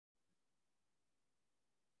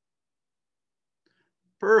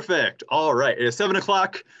Perfect. All right. It is 7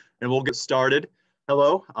 o'clock and we'll get started.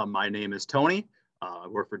 Hello, my name is Tony. I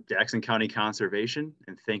work for Jackson County Conservation,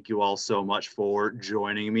 and thank you all so much for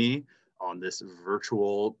joining me on this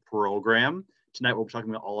virtual program. Tonight we'll be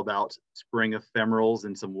talking all about spring ephemerals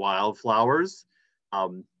and some wildflowers.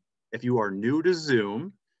 If you are new to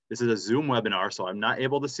Zoom, this is a Zoom webinar, so I'm not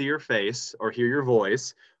able to see your face or hear your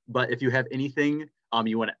voice, but if you have anything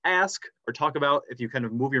you want to ask or talk about, if you kind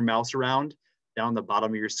of move your mouse around, down the bottom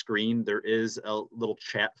of your screen, there is a little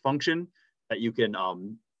chat function that you can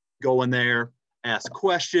go in there, ask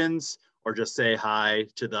questions, or just say hi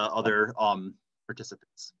to the other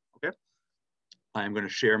participants, okay? I'm gonna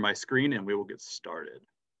share my screen and we will get started.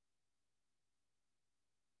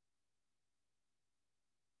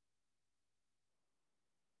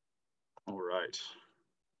 All right.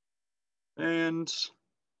 And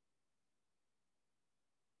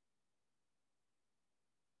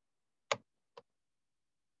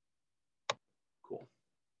cool.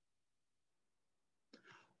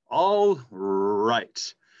 All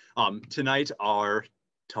right. Tonight our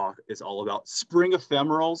talk is all about spring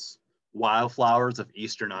ephemerals, wildflowers of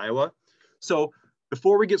Eastern Iowa. So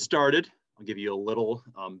before we get started, I'll give you a little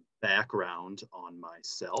background on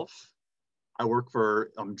myself. I work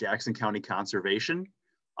for Jackson County Conservation.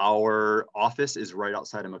 Our office is right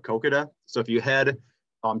outside of Maquoketa. So if you head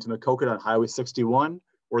to Maquoketa on Highway 61,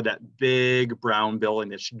 or that big brown building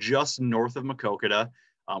that's just north of Maquoketa,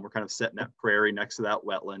 we're kind of set in that prairie next to that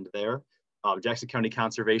wetland there. Jackson County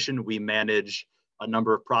Conservation, we manage a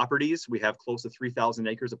number of properties. We have close to 3,000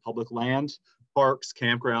 acres of public land, parks,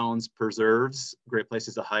 campgrounds, preserves, great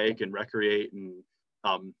places to hike and recreate and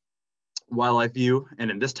wildlife view. And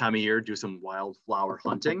in this time of year, do some wildflower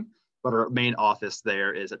hunting. But our main office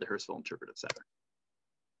there is at the Hurstville Interpretive Center.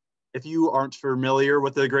 If you aren't familiar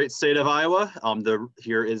with the great state of Iowa,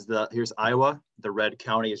 here's Iowa. The red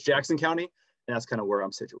county is Jackson County, and that's kind of where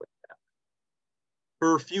I'm situated at.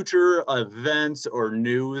 For future events or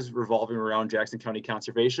news revolving around Jackson County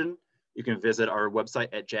Conservation, you can visit our website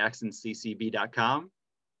at jacksoncb.com.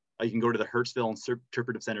 You can go to the Hurstville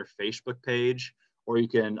Interpretive Center Facebook page, or you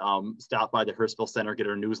can stop by the Hurstville Center, get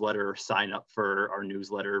our newsletter, or sign up for our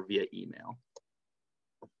newsletter via email.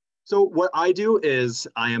 So what I do is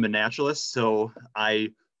I am a naturalist, so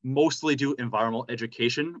I mostly do environmental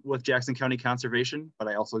education with Jackson County Conservation, but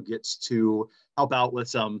I also get to help out with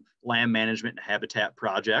some land management and habitat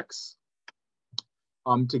projects.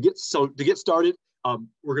 To get started,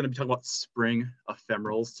 we're going to be talking about spring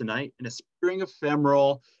ephemerals tonight. And a spring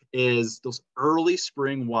ephemeral is those early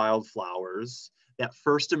spring wildflowers that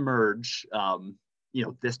first emerge,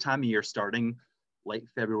 this time of year, starting late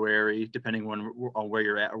February, depending on where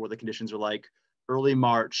you're at or what the conditions are like, early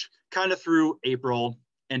March, kind of through April,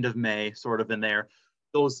 end of May, sort of in there.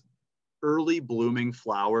 Those early blooming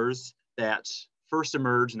flowers that first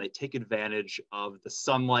emerge and they take advantage of the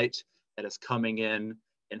sunlight that is coming in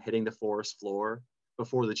and hitting the forest floor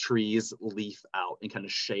before the trees leaf out and kind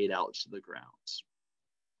of shade out to the ground.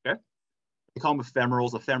 Okay? We call them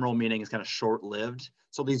ephemerals. Ephemeral meaning is kind of short-lived.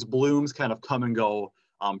 So these blooms kind of come and go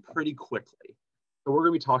pretty quickly. So we're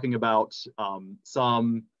going to be talking about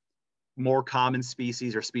some more common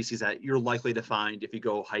species or species that you're likely to find if you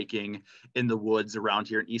go hiking in the woods around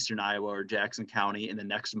here in Eastern Iowa or Jackson County in the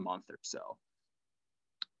next month or so.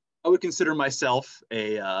 I would consider myself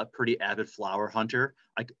a pretty avid flower hunter.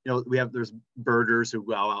 There's birders who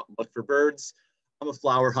go out and look for birds. I'm a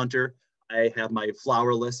flower hunter. I have my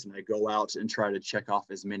flower list and I go out and try to check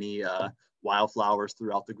off as many wildflowers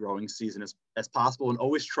throughout the growing season as possible, and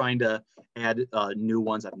always trying to add new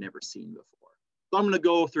ones I've never seen before. So I'm going to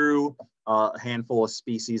go through a handful of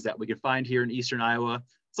species that we can find here in Eastern Iowa.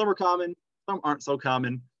 Some are common, some aren't so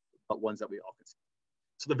common, but ones that we all can see.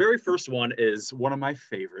 So the very first one is one of my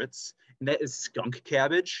favorites, and that is skunk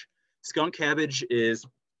cabbage. Skunk cabbage is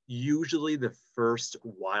usually the first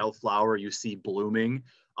wildflower you see blooming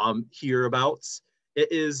hereabouts.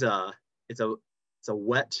 It's a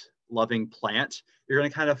wet loving plant. You're going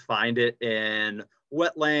to kind of find it in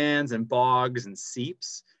wetlands and bogs and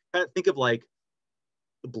seeps. Kind of think of like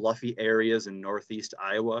the bluffy areas in northeast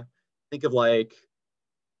Iowa. Think of like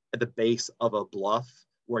at the base of a bluff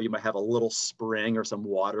where you might have a little spring or some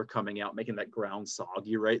water coming out, making that ground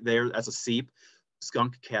soggy right there. That's a seep.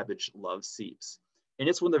 Skunk cabbage loves seeps. And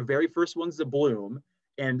it's one of the very first ones to bloom.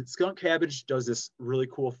 And skunk cabbage does this really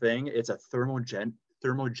cool thing. It's a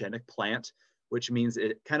thermogenic plant, which means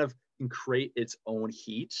it kind of can create its own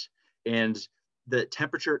heat. And the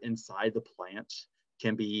temperature inside the plant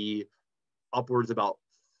can be upwards about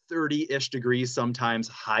 30-ish degrees, sometimes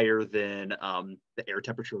higher than the air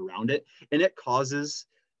temperature around it. And it causes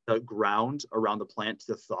the ground around the plant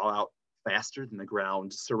to thaw out faster than the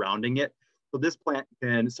ground surrounding it. So this plant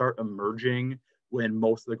can start emerging when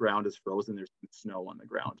most of the ground is frozen. There's snow on the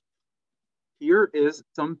ground. Here is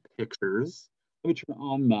some pictures. Let me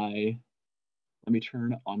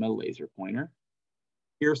turn on my laser pointer.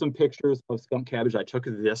 Here are some pictures of skunk cabbage I took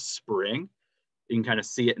this spring. You can kind of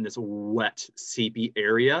see it in this wet, seepy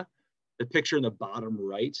area. The picture in the bottom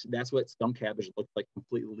right, that's what skunk cabbage looks like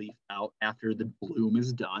completely leafed out after the bloom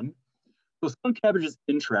is done. So skunk cabbage is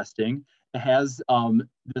interesting. It has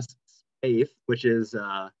this spathe, which is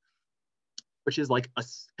like a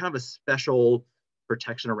kind of a special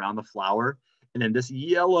protection around the flower. And then this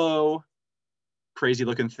yellow, crazy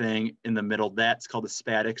looking thing in the middle, that's called the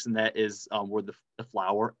spadix, and that is where the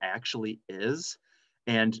flower actually is.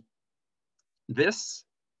 And this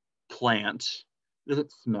plant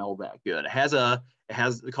doesn't smell that good. It has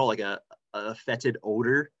they call it like a fetid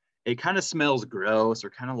odor. It kind of smells gross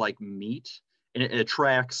or kind of like meat, and it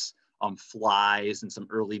attracts flies and some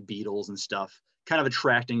early beetles and stuff, kind of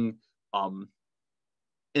attracting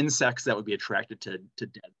insects that would be attracted to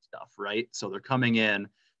dead stuff, right? So they're coming in,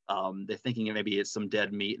 they're thinking maybe it's some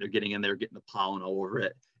dead meat, they're getting in there, getting the pollen all over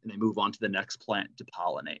it, and they move on to the next plant to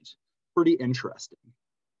pollinate. Pretty interesting.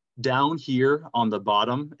 Down here on the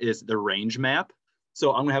bottom is the range map.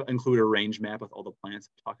 So I'm going to include a range map with all the plants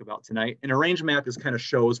we talk about tonight. And a range map just kind of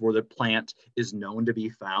shows where the plant is known to be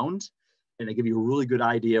found. And they give you a really good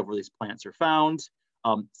idea of where these plants are found.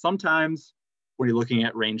 Sometimes when you're looking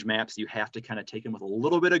at range maps, you have to kind of take them with a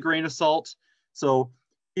little bit of grain of salt. So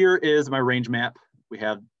here is my range map. We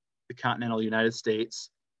have the continental United States.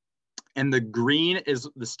 And the green is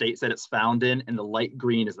the states that it's found in, and the light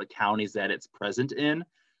green is the counties that it's present in.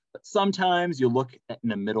 But sometimes you look in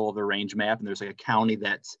the middle of the range map and there's like a county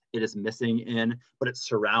that it is missing in, but it's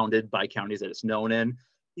surrounded by counties that it's known in.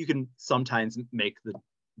 You can sometimes make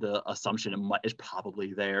the assumption it's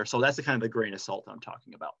probably there. So that's the kind of the grain of salt I'm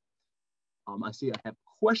talking about. I see I have a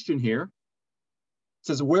question here. It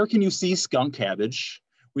says, where can you see skunk cabbage?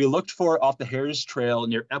 We looked for it off the Heritage Trail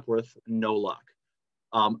near Epworth, no luck.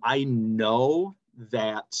 I know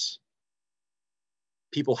that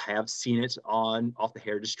people have seen it off the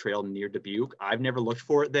Heritage Trail near Dubuque. I've never looked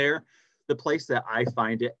for it there. The place that I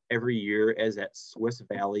find it every year is at Swiss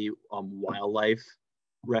Valley Wildlife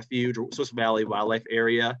Refuge, or Swiss Valley Wildlife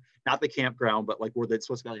Area, not the campground, but like where the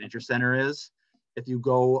Swiss Valley Nature Center is. If you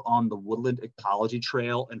go on the Woodland Ecology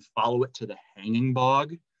Trail and follow it to the Hanging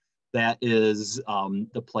Bog, that is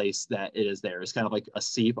the place that it is there. It's kind of like a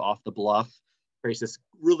seep off the bluff. There's this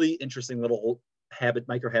really interesting little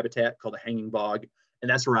microhabitat called the Hanging Bog, and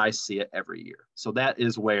that's where I see it every year. So that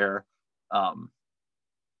is where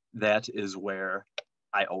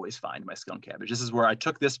I always find my skunk cabbage. This is where I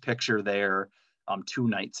took this picture there 2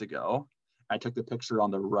 nights ago. I took the picture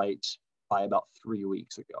on the right by about 3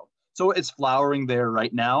 weeks ago. So it's flowering there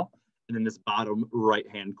right now, and then this bottom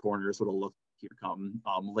right-hand corner is what it'll look like here come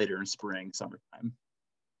later in spring, summertime.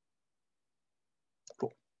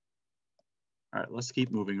 Cool. All right, let's keep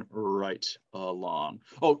moving right along.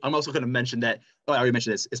 Oh, I'm also going to mention that, I already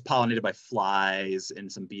mentioned this, it's pollinated by flies and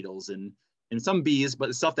some beetles and some bees, but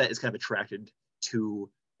the stuff that is kind of attracted to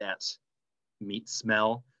that meat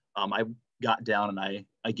smell. I got down and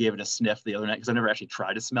I gave it a sniff the other night because I never actually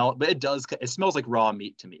tried to smell it, but it smells like raw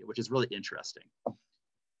meat to me, which is really interesting.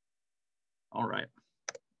 All right.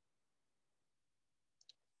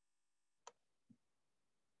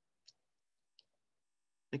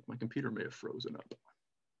 I think my computer may have frozen up.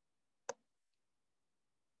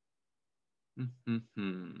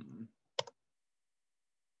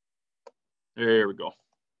 There we go.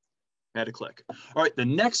 Had to click. All right, the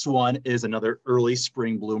next one is another early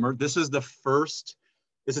spring bloomer. This is the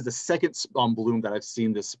second bloom that I've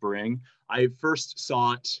seen this spring. I first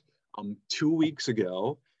saw it 2 weeks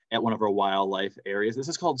ago at one of our wildlife areas. This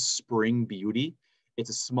is called Spring Beauty. It's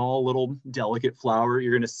a small little delicate flower.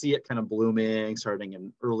 You're going to see it kind of blooming starting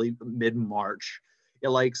in early mid-March. It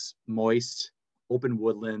likes moist, open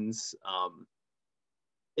woodlands.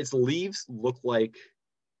 Its leaves look like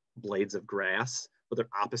blades of grass, but they're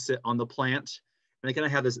opposite on the plant. And they kind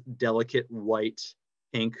of have this delicate white,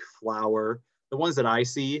 pink flower. The ones that I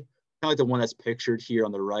see, kind of like the one that's pictured here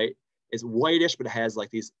on the right, is whitish, but it has like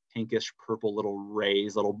these pinkish purple little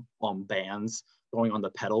rays, little bands going on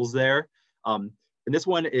the petals there. And this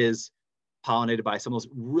one is pollinated by some of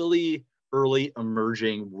those really early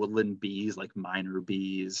emerging woodland bees, like miner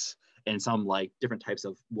bees, and some like different types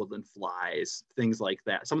of woodland flies, things like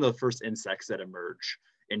that. Some of the first insects that emerge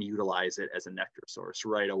and utilize it as a nectar source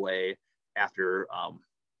right away after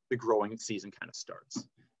the growing season kind of starts.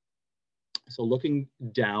 So looking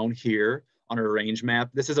down here on a range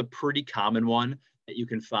map. This is a pretty common one that you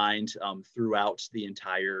can find throughout the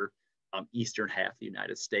entire eastern half of the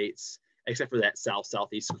United States, except for that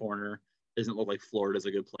southeast corner. Doesn't look like Florida's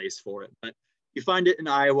a good place for it, but you find it in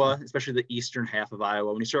Iowa, especially the eastern half of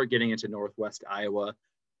Iowa. When you start getting into northwest Iowa,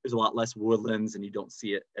 there's a lot less woodlands and you don't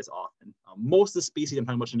see it as often. Most of the species I'm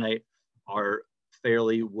talking about tonight are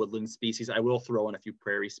fairly woodland species. I will throw in a few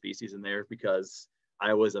prairie species in there because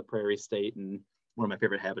Iowa is a prairie state and one of my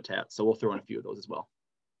favorite habitats. So we'll throw in a few of those as well.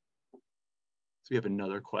 So we have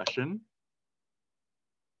another question.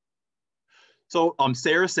 So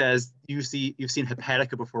Sarah says you've seen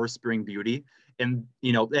hepatica before spring beauty, and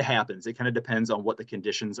you know it happens. It kind of depends on what the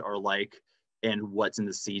conditions are like and what's in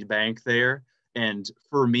the seed bank there. And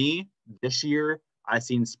for me, this year I've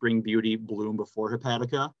seen spring beauty bloom before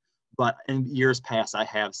hepatica, but in years past I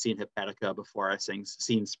have seen hepatica before I've seen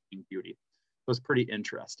spring beauty. So it's pretty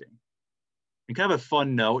interesting. And kind of a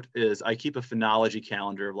fun note is I keep a phenology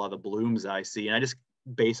calendar of a lot of the blooms I see, and I just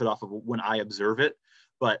base it off of when I observe it.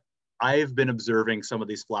 But I've been observing some of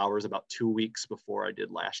these flowers about 2 weeks before I did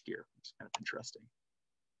last year, which is kind of interesting.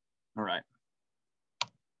 All right.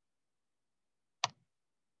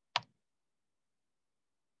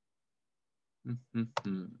 All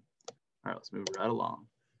right, let's move right along.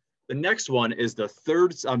 The next one is the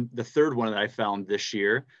third one that I found this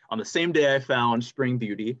year. On the same day I found spring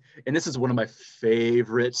beauty, and this is one of my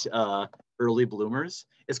favorite early bloomers.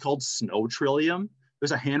 It's called snow trillium.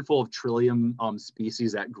 There's a handful of trillium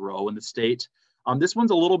species that grow in the state. This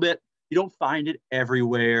one's a little bit, you don't find it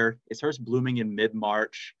everywhere. It starts blooming in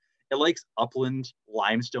mid-March. It likes upland,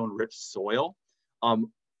 limestone-rich soil.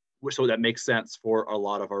 So that makes sense for a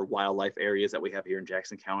lot of our wildlife areas that we have here in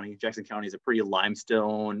Jackson County. Jackson County is a pretty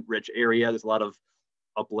limestone-rich area. There's a lot of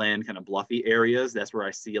upland, kind of bluffy areas. That's where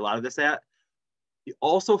I see a lot of this at. You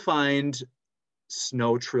also find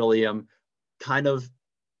snow trillium kind of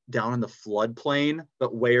down in the floodplain,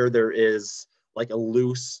 but where there is like a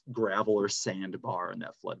loose gravel or sandbar in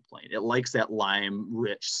that floodplain. It likes that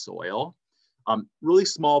lime-rich soil. Really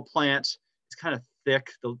small plant. It's kind of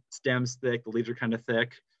thick. The stem's thick. The leaves are kind of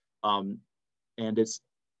thick. And it's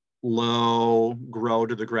low, grow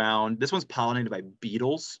to the ground. This one's pollinated by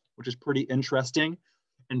beetles, which is pretty interesting.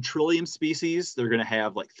 And trillium species, they're going to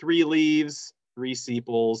have like 3 leaves, 3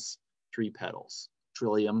 sepals, 3 petals.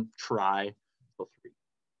 Trillium, tri, so 3.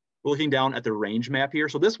 We're looking down at the range map here.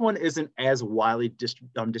 So this one isn't as widely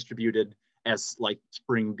distributed as like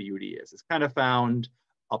spring beauty is. It's kind of found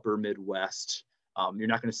upper Midwest. You're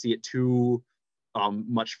not going to see it too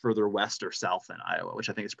much further west or south than Iowa, which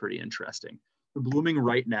I think is pretty interesting. They're blooming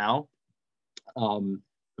right now. Some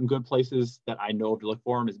good places that I know to look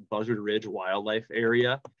for them is Buzzard Ridge Wildlife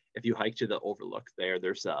Area. If you hike to the overlook there,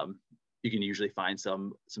 there's you can usually find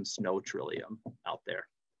some snow trillium out there.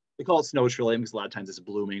 They call it snow trillium because a lot of times it's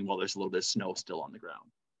blooming while there's a little bit of snow still on the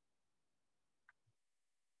ground.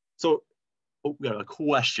 So we got a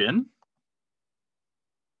question.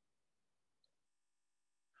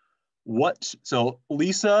 So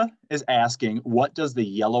Lisa is asking, what does the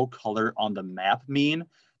yellow color on the map mean?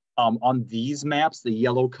 On these maps, the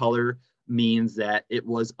yellow color means that it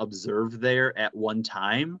was observed there at one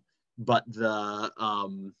time, but it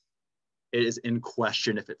is in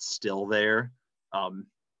question if it's still there.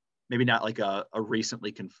 Maybe not like a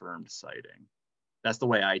recently confirmed sighting. That's the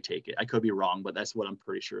way I take it. I could be wrong, but that's what I'm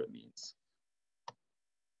pretty sure it means.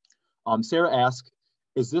 Sarah asked,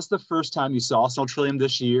 is this the first time you saw snow trillium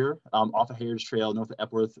this year off of Heritage Trail north of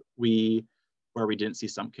Epworth, where we didn't see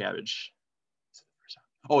stump cabbage?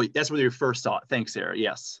 Oh, that's where you first saw it. Thanks, Sarah.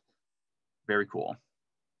 Yes. Very cool.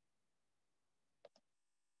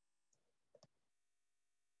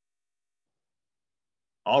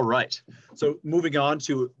 All right. So moving on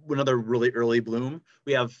to another really early bloom,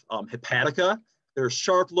 we have hepatica. There's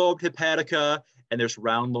sharp-lobed hepatica, and there's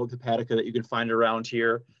round-lobed hepatica that you can find around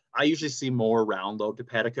here. I usually see more round-lobed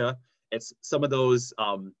hepatica. It's some of those,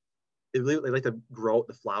 they like to grow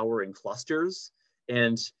the flower in clusters,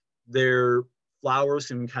 and their flowers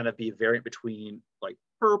can kind of be variant between like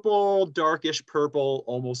purple, darkish purple,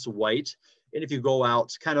 almost white. And if you go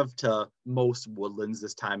out kind of to most woodlands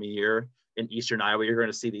this time of year in eastern Iowa, you're going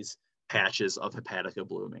to see these patches of hepatica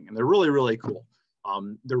blooming, and they're really, really cool.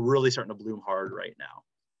 They're really starting to bloom hard right now,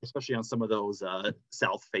 especially on some of those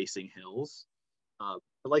south-facing hills.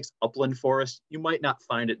 It likes upland forest. You might not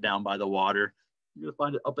find it down by the water. You'll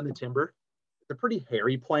find it up in the timber. It's a pretty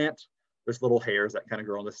hairy plant. There's little hairs that kind of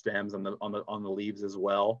grow on the stems, on the leaves as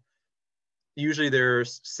well. Usually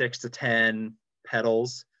there's 6 to 10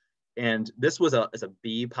 petals, And this was a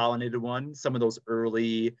bee pollinated one. Some of those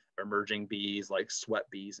early emerging bees like sweat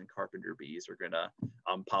bees and carpenter bees are gonna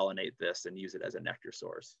pollinate this and use it as a nectar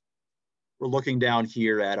source. We're looking down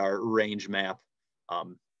here at our range map,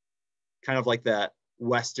 kind of like that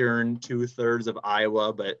western 2/3 of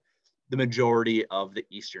Iowa, but the majority of the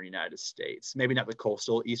eastern United States. Maybe not the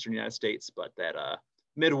coastal eastern United States, but that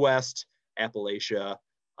Midwest, Appalachia,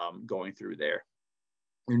 going through there.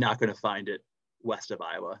 You're not going to find it west of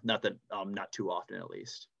Iowa, not too often at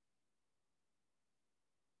least.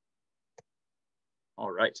 All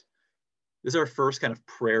right. This is our first kind of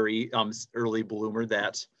prairie early bloomer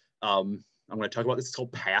that I'm going to talk about. This is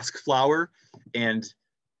called pasque flower. And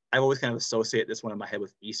I've always kind of associate this one in my head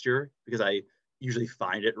with Easter because I usually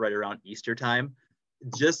find it right around Easter time.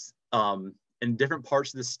 Just in different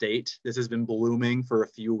parts of the state, this has been blooming for a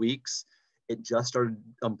few weeks. It just started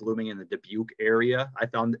blooming in the Dubuque area. I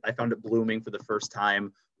found it blooming for the first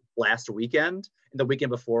time last weekend. And the weekend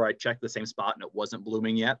before, I checked the same spot and it wasn't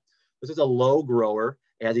blooming yet. This is a low grower.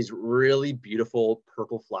 It has these really beautiful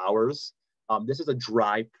purple flowers. This is a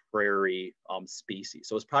dry prairie species.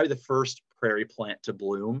 So it's probably the first prairie plant to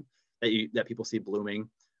bloom that people see blooming.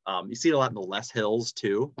 You see it a lot in the Les Hills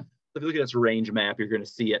too. So if you look at this range map, you're going to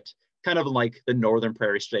see it kind of like the northern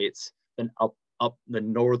prairie states, then up the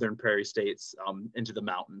northern prairie states into the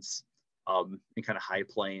mountains and kind of high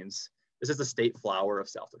plains. This is the state flower of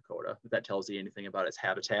South Dakota, if that tells you anything about its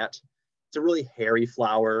habitat. It's a really hairy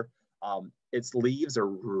flower. Its leaves are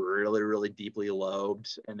really, really deeply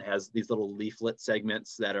lobed and has these little leaflet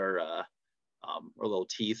segments that are, or little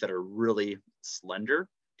teeth that are really slender.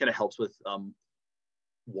 Kind of helps with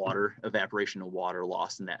water evaporation and water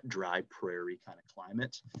loss in that dry prairie kind of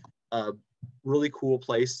climate. Really cool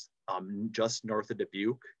place just north of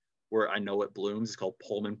Dubuque where I know it blooms. It's called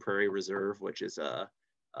Pullman Prairie Reserve, which is a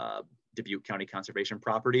Dubuque County Conservation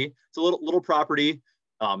property. It's a little property.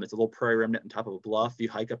 It's a little prairie remnant on top of a bluff. You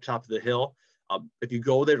hike up top of the hill. If you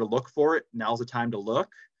go there to look for it, now's the time to look.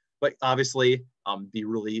 But obviously, be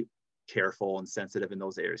really careful and sensitive in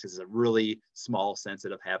those areas. This is a really small,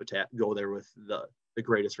 sensitive habitat. Go there with the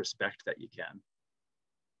greatest respect that you can.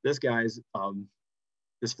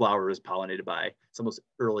 This flower is pollinated by some of those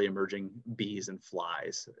early emerging bees and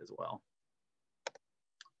flies as well.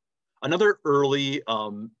 Another early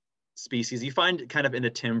species you find kind of in the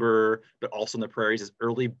timber, but also in the prairies is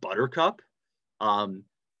early buttercup.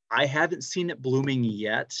 I haven't seen it blooming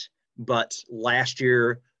yet, but last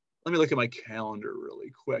year, let me look at my calendar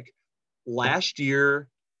really quick. Last year,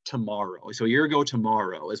 tomorrow, so a year ago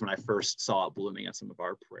tomorrow is when I first saw it blooming on some of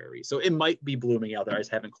our prairies. So it might be blooming out there. I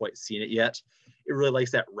just haven't quite seen it yet. It really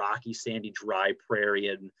likes that rocky, sandy, dry prairie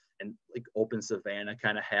and like open savanna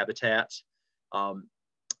kind of habitat.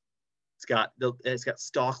 It's got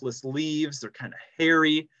stalkless leaves. They're kind of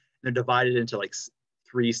hairy. They're divided into like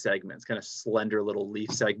 3 segments, kind of slender little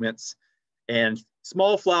leaf segments, and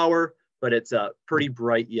small flower, but it's a pretty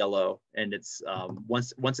bright yellow. And it's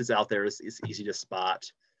once it's out there, it's easy to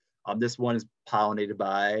spot. This one is pollinated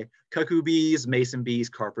by cuckoo bees, mason bees,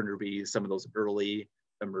 carpenter bees, some of those early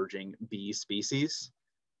emerging bee species.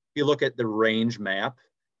 If you look at the range map,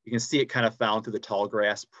 you can see it kind of found through the tall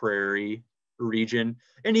grass prairie region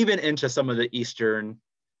and even into some of the eastern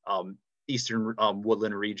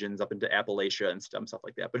woodland regions up into Appalachia and stuff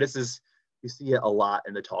like that. But you see it a lot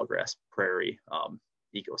in the tall grass prairie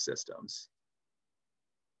ecosystems.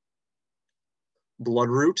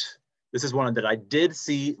 Bloodroot. This is one that I did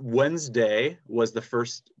see. Wednesday was the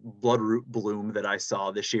first bloodroot bloom that I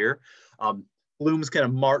saw this year. Blooms kind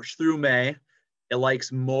of March through May. It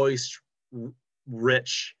likes moist,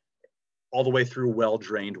 rich, all the way through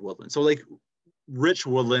well-drained woodland. So like rich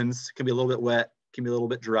woodlands can be a little bit wet, can be a little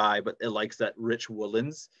bit dry, but it likes that rich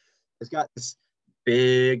woodlands. It's got this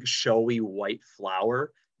big, showy white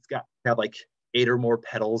flower. It's got have like 8 or more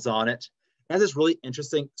petals on it. It has this really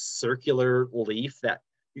interesting circular leaf that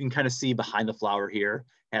you can kind of see behind the flower here.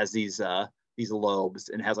 It has these lobes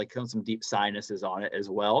and has like some deep sinuses on it as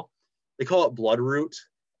well. They call it bloodroot.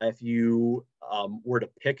 If you were to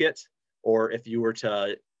pick it, or if you were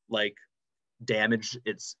to like damage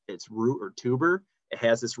its root or tuber, it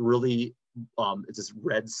has this really it's this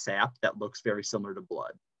red sap that looks very similar to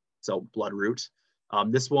blood. So bloodroot.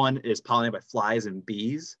 This one is pollinated by flies and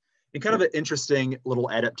bees. And kind of an interesting little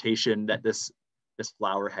adaptation that this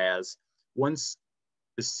flower has. Once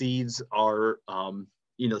the seeds are,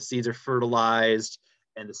 the seeds are fertilized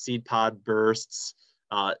and the seed pod bursts,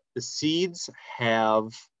 the seeds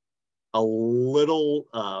have a little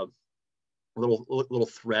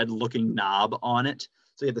thread looking knob on it.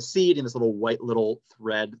 So you have the seed and this little white little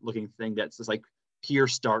thread looking thing that's just like pure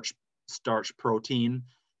starch protein.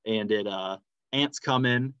 and ants come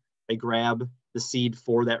in, they grab the seed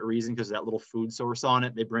for that reason because of that little food source on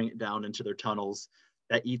it. They bring it down into their tunnels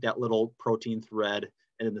that eat that little protein thread,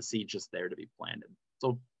 and then the seed's just there to be planted.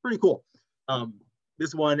 So pretty cool.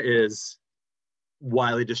 This one is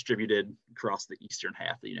widely distributed across the eastern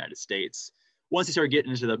half of the United States. Once you start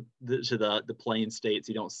getting into the plain states,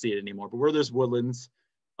 you don't see it anymore. But where there's woodlands,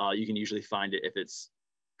 you can usually find it if it's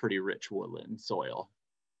pretty rich woodland soil.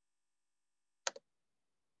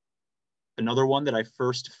 Another one that I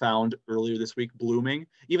first found earlier this week blooming,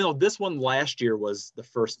 even though this one last year was the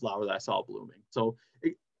first flower that I saw blooming. So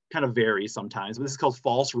it kind of varies sometimes, but this is called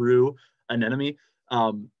false rue anemone.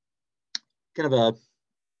 Kind of a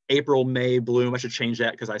April, May bloom. I should change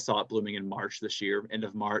that because I saw it blooming in March this year, end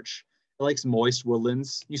of March. It likes moist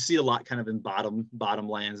woodlands. You see a lot kind of in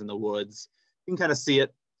bottomlands in the woods. You can kind of see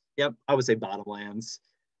it. Yep, I would say bottomlands.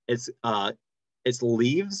 Its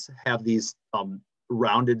leaves have these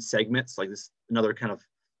rounded segments, like this, another kind of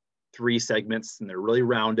 3 segments, and they're really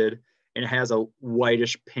rounded, and it has a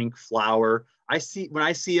whitish pink flower. When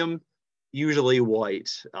I see them, usually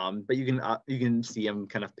white, but you can see them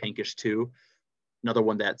kind of pinkish too. Another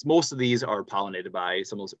one that's, most of these are pollinated by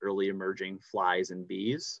some of those early emerging flies and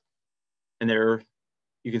bees, and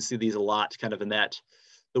you can see these a lot kind of in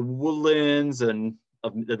the woodlands and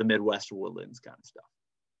of the Midwest woodlands kind of stuff.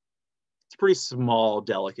 It's a pretty small,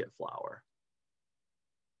 delicate flower.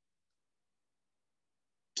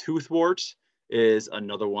 Toothwort is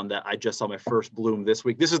another one that I just saw my first bloom this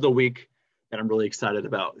week. This is the week that I'm really excited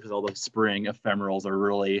about because all the spring ephemerals are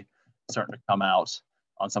really starting to come out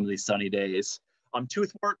on some of these sunny days.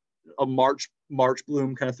 Toothwort, a March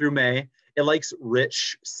bloom kind of through May. It likes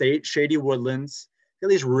rich, shady woodlands. Got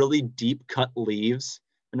these really deep cut leaves.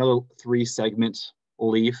 Another 3 segment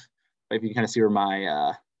leaf. If you can kind of see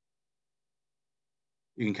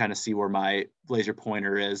where my laser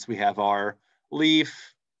pointer is. We have our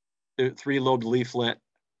leaf, the 3-lobed leaflet,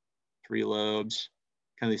 3 lobes,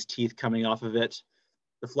 kind of these teeth coming off of it.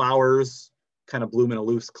 The flowers kind of bloom in a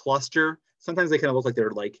loose cluster. Sometimes they kind of look like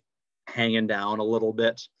they're like hanging down a little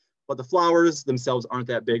bit, but the flowers themselves aren't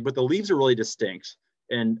that big, but the leaves are really distinct.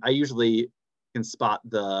 And I usually can spot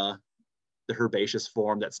the herbaceous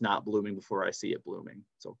form that's not blooming before I see it blooming.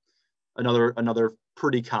 So another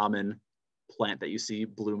pretty common plant that you see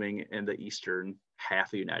blooming in the eastern half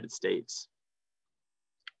of the United States.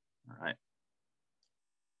 All right.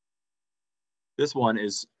 This one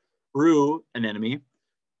is rue anemone,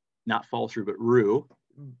 not false rue, but rue.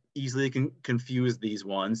 Easily can confuse these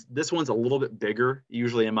ones. This one's a little bit bigger,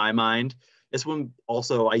 usually in my mind. This one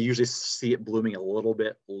also, I usually see it blooming a little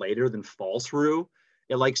bit later than false rue.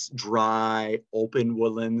 It likes dry, open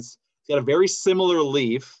woodlands. It's got a very similar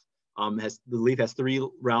leaf. The leaf has 3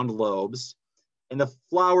 round lobes, and the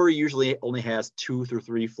flower usually only has 2 through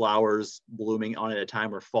 3 flowers blooming on it at a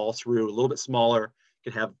time, where false rue, a little bit smaller,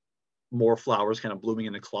 could have more flowers kind of blooming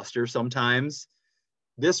in a cluster sometimes.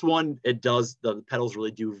 This one, the petals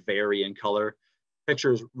really do vary in color.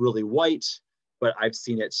 Picture is really white, but I've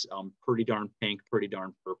seen it pretty darn pink, pretty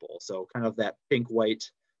darn purple. So kind of that pink, white,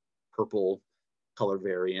 purple color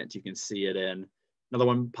variant you can see it in. Another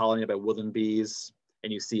one pollinated by woodland bees,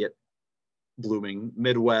 and you see it blooming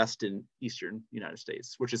Midwest and Eastern United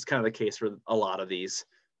States, which is kind of the case for a lot of these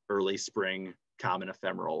early spring common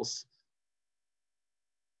ephemerals.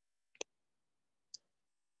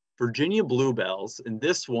 Virginia bluebells, and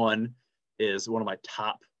this one is one of my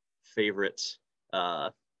top favorite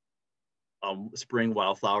spring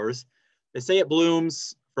wildflowers. They say it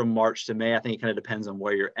blooms from March to May. I think it kind of depends on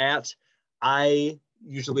where you're at. Let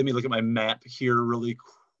me look at my map here really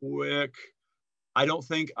quick. I don't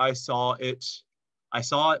think I saw it. I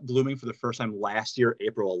saw it blooming for the first time last year,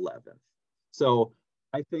 April 11th. So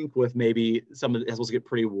I think with maybe it's supposed to get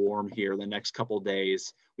pretty warm here the next couple of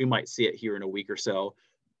days, we might see it here in a week or so.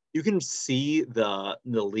 You can see the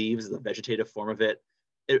leaves, the vegetative form of it.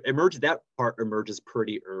 That part emerges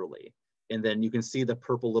pretty early. And then you can see the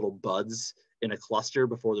purple little buds in a cluster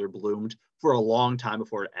before they're bloomed for a long time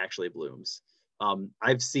before it actually blooms.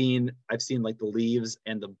 I've seen like the leaves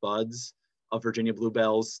and the buds of Virginia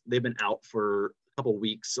bluebells. They've been out for a couple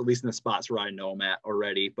weeks, at least in the spots where I know them at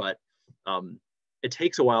already, but it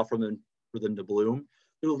takes a while for them to bloom.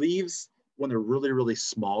 The leaves, when they're really, really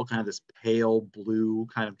small, kind of this pale blue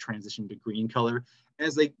kind of transition to green color.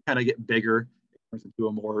 As they kind of get bigger, it turns into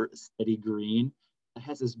a more steady green. It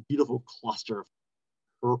has this beautiful cluster of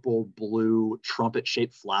purple, blue,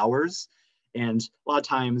 trumpet-shaped flowers. And a lot of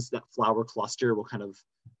times that flower cluster will kind of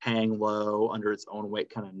hang low under its own weight,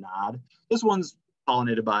 kind of nod. This one's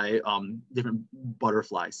pollinated by different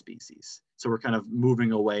butterfly species. So we're kind of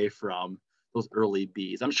moving away from those early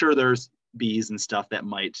bees. I'm sure there's bees and stuff that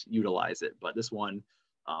might utilize it, but this one,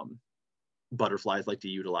 butterflies like to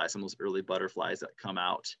utilize some of those early butterflies that come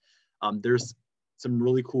out. There's some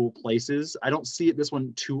really cool places. I don't see it this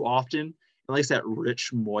one too often. It likes that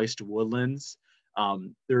rich, moist woodlands.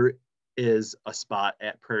 There is a spot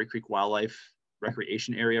at Prairie Creek Wildlife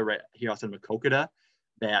Recreation Area right here outside of Macokota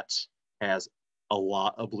that has a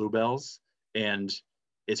lot of bluebells, and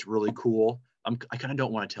it's really cool. I kind of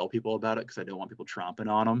don't want to tell people about it because I don't want people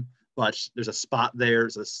tromping on them, but there's a spot there,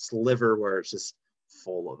 there's a sliver where it's just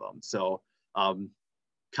full of them. So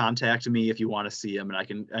contact me if you want to see them, and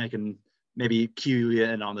I can maybe cue you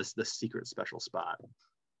in on this secret special spot.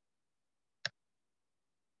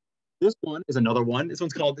 This one is another one. This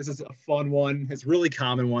is a fun one. It's a really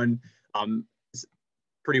common one. It's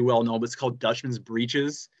pretty well known, but it's called Dutchman's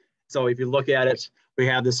Breeches. So if you look at it, we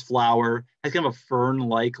have this flower. It has kind of a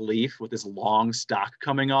fern-like leaf with this long stalk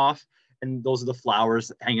coming off, and those are the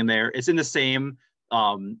flowers hanging there. It's in the same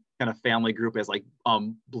kind of family group as like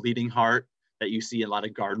bleeding heart that you see in a lot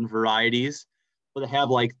of garden varieties. But they have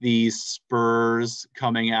like these spurs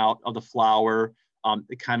coming out of the flower.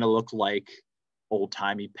 They kind of look like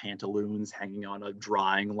old-timey pantaloons hanging on a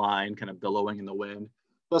drying line, kind of billowing in the wind.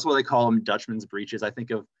 That's why they call them Dutchman's breeches. I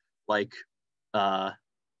think of like the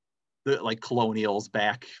colonials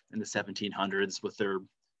back in the 1700s with their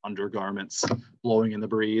undergarments blowing in the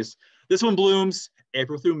breeze. This one blooms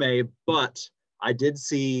April through May, but I did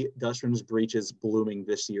see Dutchman's breeches blooming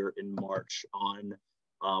this year in March on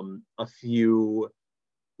a few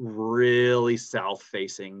really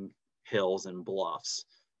south-facing hills and bluffs.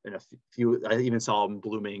 And I even saw them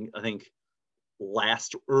blooming, I think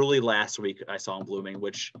early last week, I saw them blooming,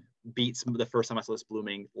 which beats the first time I saw this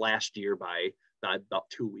blooming last year by about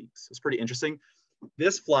 2 weeks. It's pretty interesting.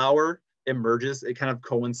 This flower emerges, it kind of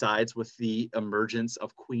coincides with the emergence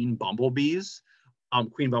of queen bumblebees.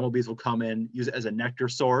 Queen bumblebees will come in, use it as a nectar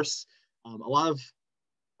source. A lot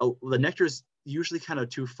of the nectar is usually kind of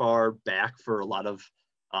too far back for a lot of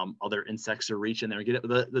other insects to reach in there.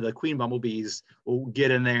 The queen bumblebees will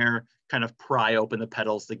get in there, kind of pry open the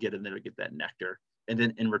petals to get in there to get that nectar, and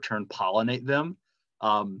then in return pollinate them.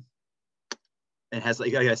 It has,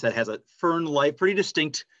 like I said, has a fern-like, pretty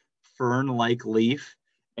distinct fern-like leaf,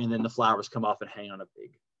 and then the flowers come off and hang on a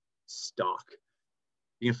big stalk.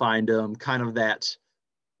 You can find them kind of that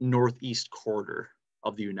northeast quarter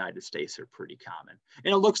of the United States are pretty common.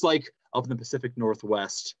 And it looks like up in the Pacific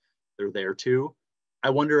Northwest, they're there too. I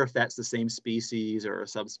wonder if that's the same species or a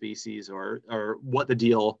subspecies or what the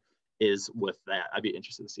deal is with that. I'd be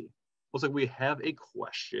interested to see. Looks like we have a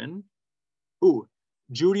question. Ooh,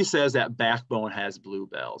 Judy says that Backbone has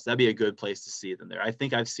bluebells. That'd be a good place to see them there. I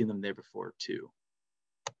think I've seen them there before too.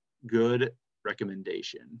 Good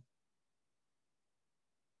recommendation.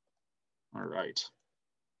 All right.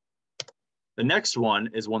 The next one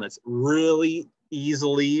is one that's really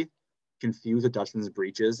easily confused with Dutchman's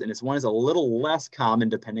breeches, and it's one that's a little less common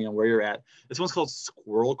depending on where you're at. This one's called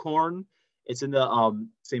squirrel corn. It's in the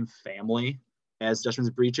same family as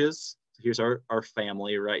Dutchman's breeches. So here's our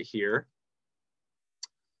family right here.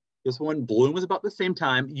 This one blooms about the same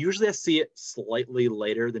time. Usually I see it slightly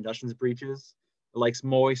later than Dutchman's breeches. It likes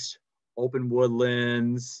moist, open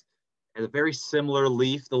woodlands. It has a very similar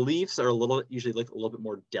leaf. The leaves are usually like a little bit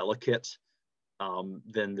more delicate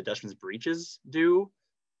than the Dutchman's breeches do.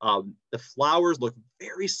 The flowers look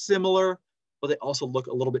very similar, but they also look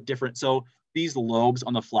a little bit different. So these lobes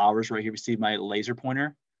on the flowers right here, we see my laser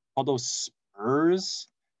pointer, all those spurs.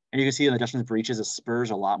 And you can see in the Dutchman's breeches, the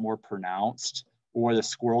spurs are a lot more pronounced, or the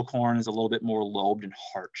squirrel corn is a little bit more lobed and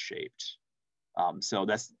heart-shaped. So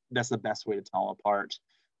that's the best way to tell them apart.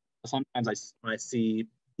 Sometimes when I see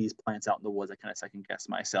these plants out in the woods, I kind of second guess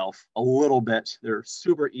myself a little bit. They're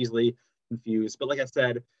super easily confused. But like I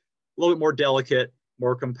said, a little bit more delicate,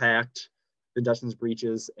 more compact than Dutchman's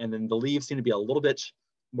breeches. And then the leaves seem to be a little bit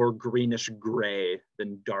more greenish gray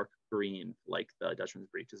than dark green like the Dutchman's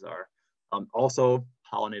breeches are. Also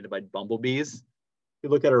pollinated by bumblebees. If you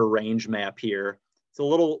look at our range map here, it's a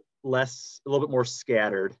little bit more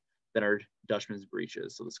scattered than our Dutchman's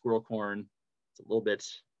breeches. So the squirrel corn, it's a little bit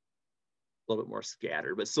more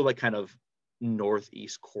scattered, but still like kind of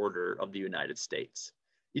northeast quarter of the United States.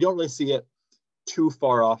 You don't really see it too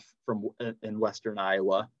far off from in western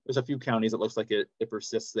Iowa. There's a few counties that looks like it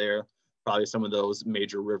persists there. Probably some of those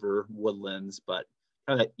major river woodlands, but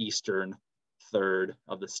kind of that eastern third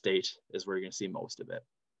of the state is where you're going to see most of it.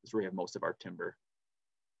 Is where we have most of our timber.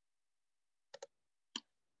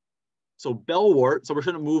 So bellwort. So we're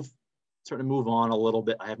starting to move on a little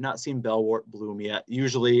bit. I have not seen bellwort bloom yet.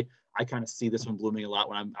 Usually I kind of see this one blooming a lot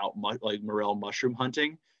when I'm out like morel mushroom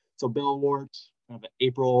hunting. So bellwort, kind of an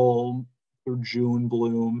April through June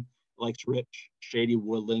bloom, likes rich, shady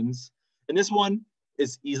woodlands. And this one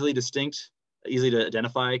is easily distinct, easy to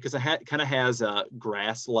identify because it kind of has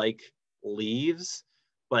grass-like leaves,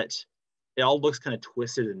 but it all looks kind of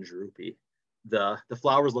twisted and droopy. The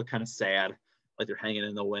flowers look kind of sad, like they're hanging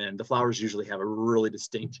in the wind. The flowers usually have a really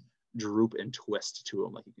distinct droop and twist to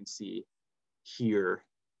them, like you can see here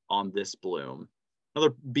on this bloom.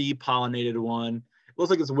 Another bee pollinated one. It looks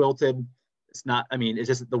like it's wilted. It's not, I mean, it's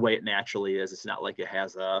just the way it naturally is. It's not like it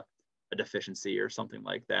has a deficiency or something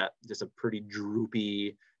like that. Just a pretty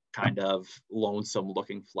droopy, kind of lonesome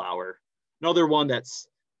looking flower. Another one that's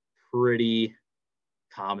pretty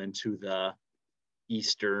common to the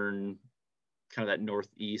eastern, kind of that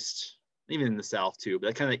northeast, even in the south too, but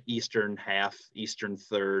that kind of eastern half, eastern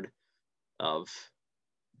third of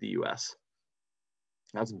the US.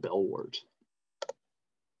 That's bellwort.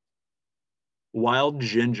 Wild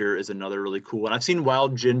ginger is another really cool one. I've seen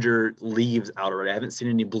wild ginger leaves out already. I haven't seen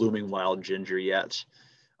any blooming wild ginger yet.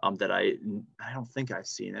 That I don't think I've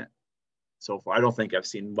seen it so far. I don't think I've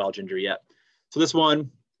seen wild ginger yet. So this one,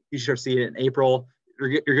 you should see it in April.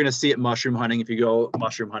 You're going to see it mushroom hunting if you go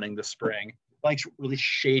mushroom hunting this spring. Like really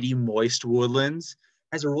shady, moist woodlands.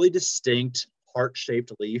 It has a really distinct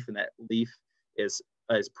heart-shaped leaf, and that leaf is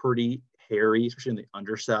pretty hairy, especially on the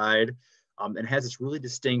underside. And has this really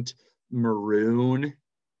distinct maroon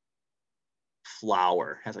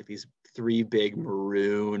flower. It has like these 3 big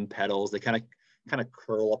maroon petals. They kind of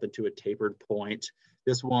curl up into a tapered point.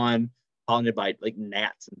 This one pollinated by like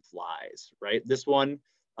gnats and flies, right? This one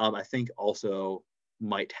I think also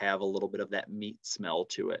might have a little bit of that meat smell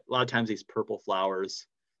to it. A lot of times these purple flowers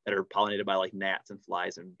that are pollinated by like gnats and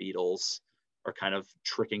flies and beetles are kind of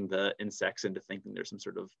tricking the insects into thinking there's some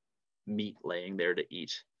sort of meat laying there to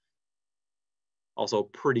eat. Also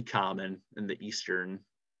pretty common in the eastern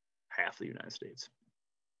half of the United States.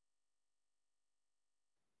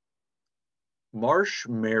 Marsh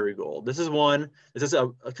marigold. This is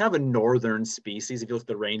a kind of a northern species. If you look at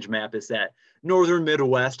the range map, it's that northern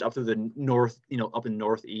Midwest up to the north, up in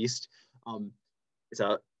northeast.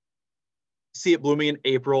 See it blooming in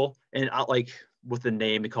April, and like with the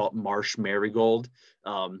name, they call it marsh marigold.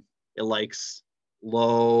 It likes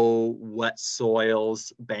low, wet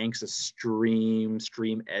soils, banks of stream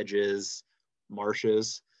edges,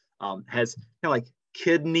 marshes. Has kind of like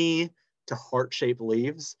kidney to heart-shaped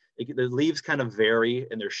leaves. The leaves kind of vary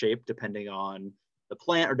in their shape depending on the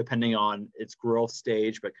plant or depending on its growth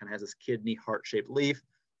stage, but kind of has this kidney heart-shaped leaf.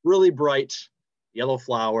 Really bright yellow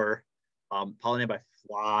flower, pollinated by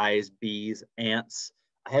flies, bees, ants.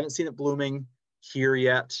 I haven't seen it blooming here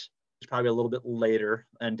yet. It's probably a little bit later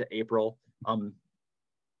into April.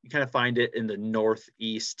 You kind of find it in the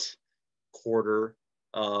northeast quarter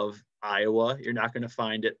of Iowa. You're not going to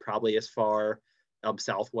find it probably as far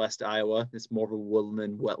southwest Iowa. It's more of a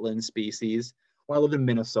woodland, wetland species. When I lived in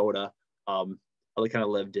Minnesota, I kind of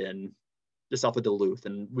lived in just south of Duluth,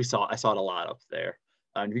 and I saw it a lot up there.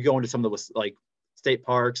 And if you go into some of the like state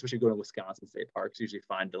parks, especially go to Wisconsin state parks, you usually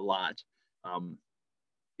find it a lot,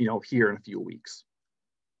 here in a few weeks.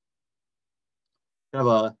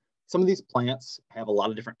 Some of these plants have a lot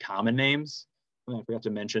of different common names. I forgot to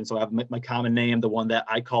mention. So I have my common name, the one that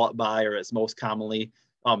I call it by, or it's most commonly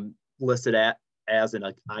listed as in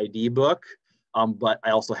an ID book. But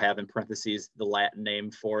I also have in parentheses the Latin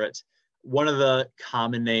name for it. One of the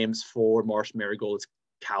common names for marsh marigold is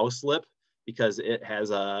cowslip, because it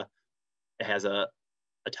has a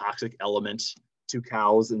toxic element to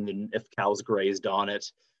cows, and then if cows grazed on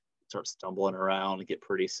it, start stumbling around and get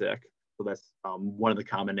pretty sick. So that's one of the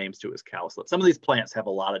common names to it is cowslip. Some of these plants have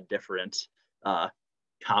a lot of different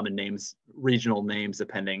common names, regional names,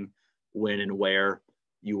 depending when and where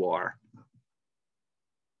you are.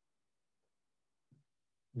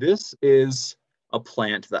 This is a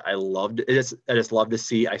plant that I loved. I just love to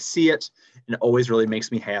see. I see it, and it always really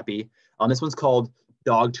makes me happy. This one's called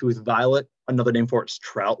dogtooth violet. Another name for it is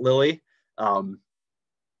trout lily. Will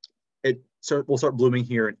start blooming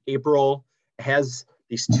here in April. It has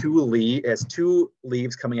these two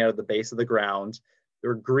leaves coming out of the base of the ground.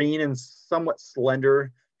 They're green and somewhat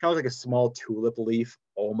slender, kind of like a small tulip leaf,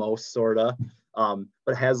 almost, sort of. But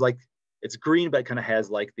it has it's green, but it kind of has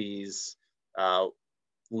like these not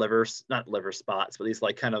liver spots, but these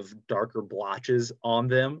like kind of darker blotches on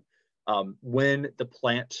them. When the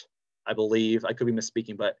plant, I believe, I could be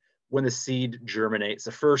misspeaking, but when the seed germinates,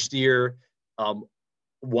 the first year,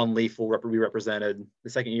 one leaf will be represented. The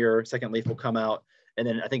second year, second leaf will come out. And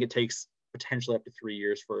then I think it takes potentially up to 3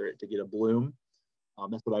 years for it to get a bloom.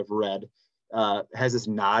 That's what I've read. It has this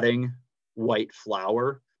nodding white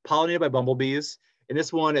flower, pollinated by bumblebees. And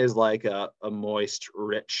this one is like a moist,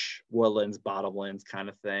 rich woodlands, bottomlands kind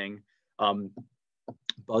of thing. I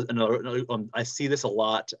see this a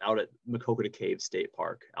lot out at Makokata Cave State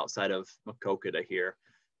Park outside of Makokata here.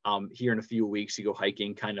 Here in a few weeks, you go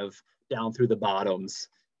hiking kind of down through the bottoms,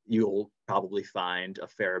 you'll probably find a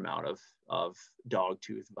fair amount of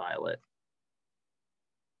dogtooth violet.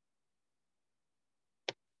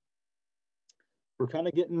 We're kind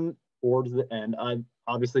of getting towards the end.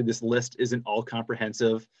 Obviously, this list isn't all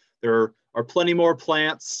comprehensive. There are plenty more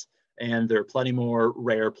plants, and there are plenty more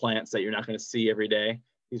rare plants that you're not going to see every day.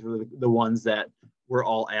 These were the ones that we're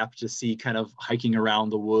all apt to see kind of hiking around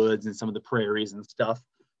the woods and some of the prairies and stuff.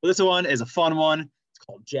 But this one is a fun one. It's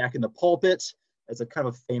called Jack in the Pulpit. It's a kind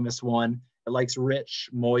of famous one. It likes rich,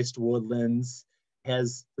 moist woodlands. It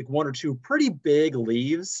has like one or two pretty big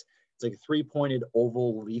leaves. It's like a three-pointed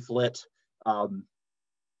oval leaflet.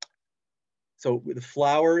 So the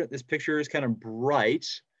flower, this picture is kind of bright,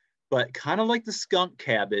 but kind of like the skunk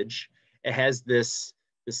cabbage, it has this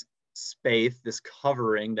spathe, this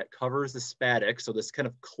covering that covers the spadix. So this kind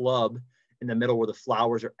of club in the middle where the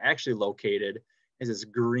flowers are actually located is this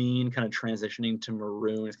green kind of transitioning to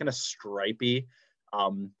maroon. It's kind of stripy.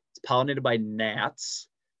 It's pollinated by gnats.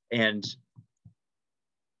 And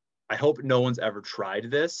I hope no one's ever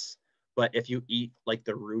tried this, but if you eat like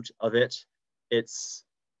the root of it, it's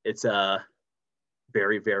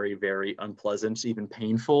very, very, very unpleasant, even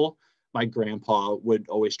painful. My grandpa would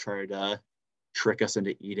always try to trick us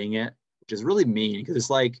into eating it, which is really mean because it's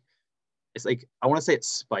like I want to say it's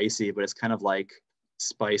spicy, but it's kind of like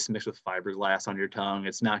spice mixed with fiberglass on your tongue.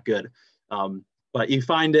 It's not good. But you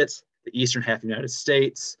find it the eastern half of the United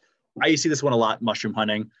States. I see this one a lot mushroom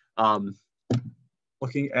hunting.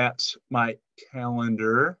 Looking at my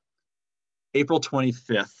calendar, April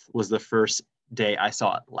 25th was the first day I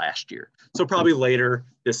saw it last year. So probably later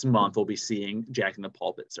this month, we'll be seeing Jack in the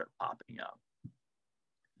Pulpit start popping up.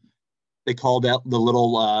 They call that the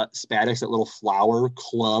little spadix, that little flower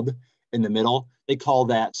club in the middle. They call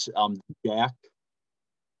that Jack,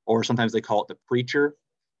 or sometimes they call it the preacher.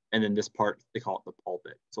 And then this part, they call it the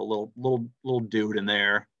pulpit. So a little dude in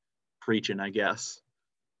there preaching, I guess.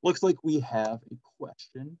 Looks like we have a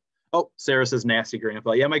question. Oh, Sarah says nasty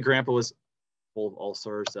grandpa. Yeah, my grandpa was full of all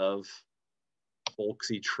sorts of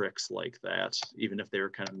folksy tricks like that, even if they were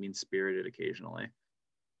kind of mean-spirited occasionally.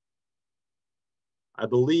 I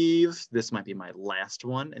believe this might be my last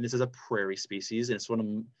one, and this is a prairie species, and it's one of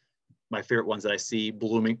my favorite ones that I see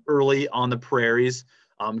blooming early on the prairies,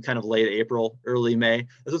 kind of late April, early May.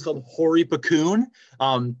 This is called hoary puccoon.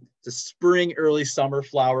 It's a spring, early summer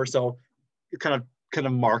flower, so kind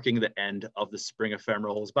of marking the end of the spring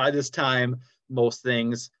ephemerals. By this time, most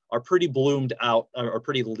things are pretty bloomed out, or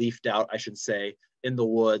pretty leafed out, I should say, in the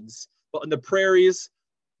woods. But in the prairies,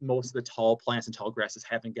 most of the tall plants and tall grasses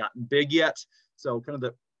haven't gotten big yet. So kind of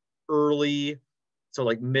the early, so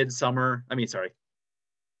like late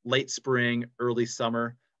spring, early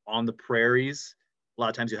summer on the prairies. A lot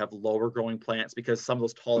of times you have lower growing plants because some of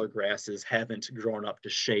those taller grasses haven't grown up to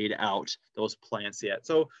shade out those plants yet.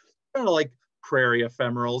 So kind of like prairie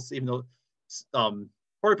ephemerals, even though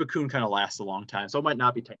hoary puccoon kind of lasts a long time. So it might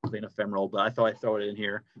not be technically an ephemeral, but I thought I'd throw it in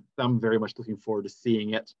here. I'm very much looking forward to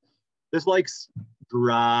seeing it. This likes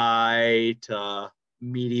dry to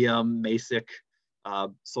medium mesic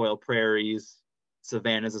soil prairies,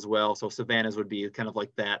 savannas as well. So savannas would be kind of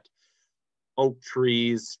like that oak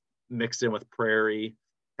trees mixed in with prairie,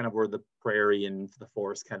 kind of where the prairie and the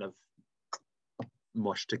forest kind of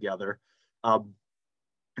mush together.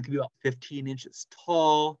 It can be about 15 inches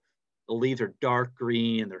tall. The leaves are dark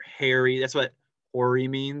green and they're hairy. That's what hoary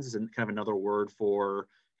means, and kind of another word for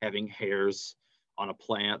having hairs on a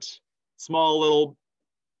plant. Small little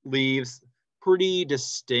leaves, pretty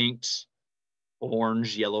distinct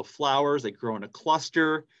orange yellow flowers. They grow in a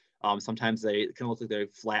cluster. Sometimes they kind of look like they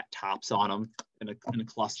have flat tops on them in a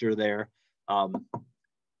cluster there. I'm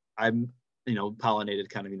pollinated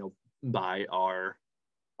kind of by our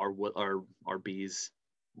bees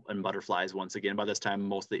and butterflies once again. By this time,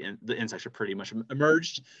 most of the insects are pretty much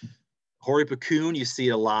emerged. Hoary puccoon, you see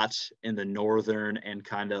it a lot in the northern and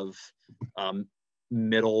kind of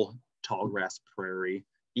middle tallgrass prairie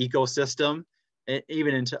ecosystem, and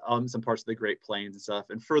even into some parts of the Great Plains and stuff,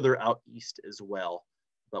 and further out east as well.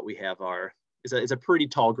 But we have it's a pretty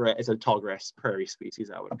tall grass, it's a tallgrass prairie species,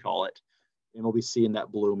 I would call it. And we'll be seeing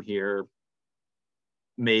that bloom here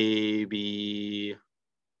maybe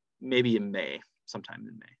in May, sometime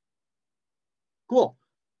in May. Cool.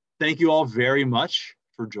 Thank you all very much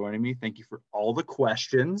for joining me. Thank you for all the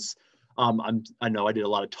questions. I know I did a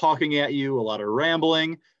lot of talking at you, a lot of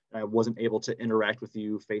rambling. I wasn't able to interact with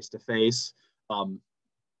you face to face.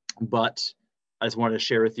 But I just wanted to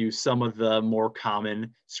share with you some of the more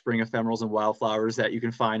common spring ephemerals and wildflowers that you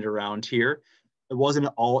can find around here. It wasn't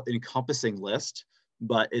an all-encompassing list,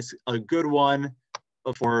 but it's a good one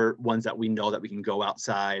for ones that we know that we can go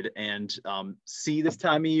outside and see this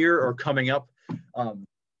time of year or coming up.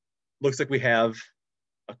 Looks like we have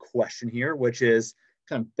a question here, which is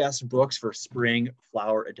kind of best books for spring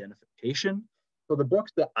flower identification. So the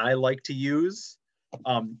books that I like to use,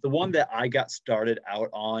 the one that I got started out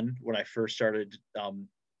on when I first started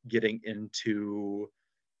getting into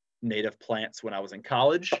native plants when I was in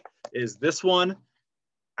college is this one.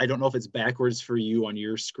 I don't know if it's backwards for you on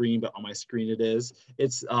your screen, but on my screen it is.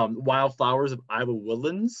 It's Wildflowers of Iowa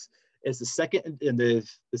Woodlands. It's the second,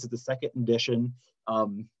 this is the second edition.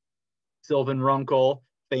 Sylvan Runkle,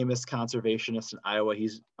 famous conservationist in Iowa.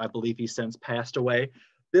 I believe he's since passed away.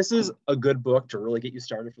 This is a good book to really get you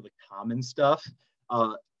started for the common stuff.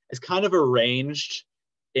 It's kind of arranged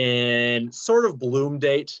in sort of bloom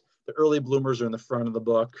date. The early bloomers are in the front of the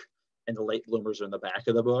book and the late bloomers are in the back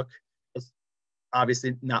of the book. It's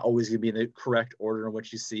obviously not always going to be in the correct order in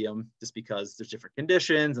which you see them, just because there's different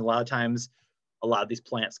conditions. And a lot of times, a lot of these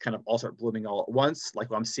plants kind of all start blooming all at once, like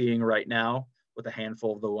what I'm seeing right now with a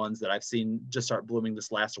handful of the ones that I've seen just start blooming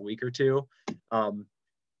this last week or two.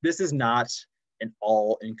 This is not an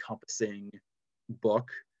all-encompassing book.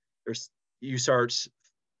 You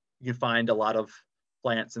can find a lot of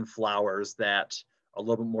plants and flowers that are a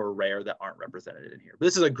little bit more rare that aren't represented in here. But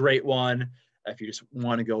this is a great one if you just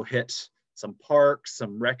want to go hit some parks,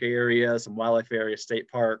 some rec areas, some wildlife areas, state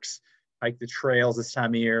parks, hike the trails this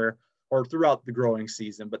time of year, or throughout the growing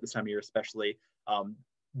season, but this time of year especially.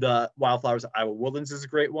 The Wildflowers of Iowa Woodlands is a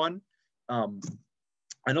great one.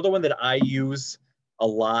 Another one that I use a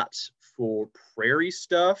lot for prairie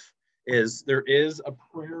stuff is there is a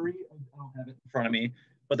prairie, I don't have it in front of me,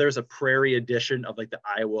 but there's a prairie edition of like the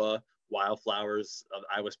Iowa Wildflowers of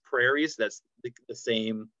Iowa's Prairies. That's the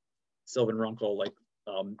same Sylvan Runkle, like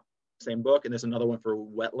same book. And there's another one for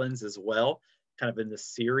wetlands as well, kind of in this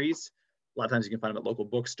series. A lot of times you can find them at local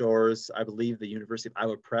bookstores. I believe the University of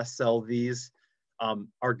Iowa Press sell these.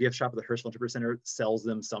 Our gift shop at the Hirschfeld Interpreter Center sells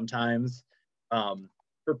them sometimes.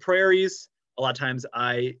 For prairies, a lot of times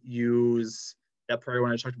I use that prairie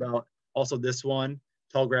one I talked about. Also this one,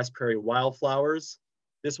 Tallgrass Prairie Wildflowers.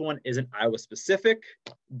 This one isn't Iowa specific,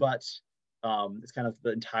 but it's kind of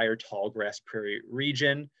the entire tallgrass prairie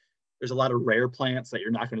region. There's a lot of rare plants that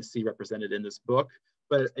you're not going to see represented in this book,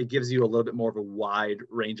 but it gives you a little bit more of a wide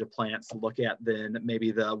range of plants to look at than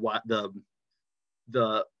maybe the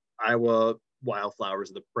Iowa Wildflowers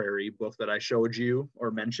of the Prairie book that I showed you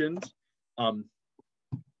or mentioned. Another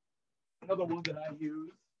one that I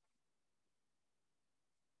use,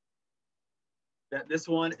 this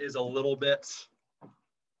one is a little bit,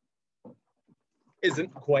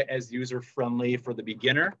 isn't quite as user-friendly for the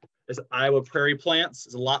beginner. This Iowa Prairie Plants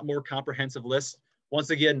is a lot more comprehensive list.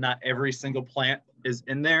 Once again, not every single plant is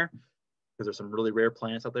in there because there's some really rare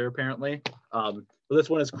plants out there apparently. But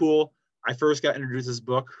this one is cool. I first got introduced to this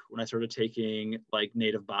book when I started taking like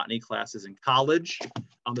native botany classes in college.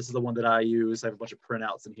 This is the one that I use. I have a bunch of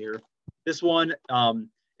printouts in here. This one,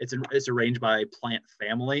 it's arranged by plant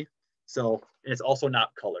family. So it's also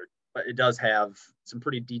not colored, but it does have some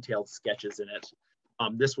pretty detailed sketches in it.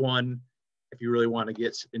 This one, if you really want to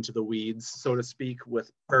get into the weeds, so to speak,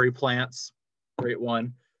 with prairie plants, great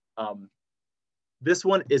one. This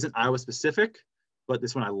one isn't Iowa specific, but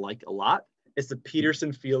this one I like a lot. It's the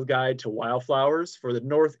Peterson Field Guide to Wildflowers for the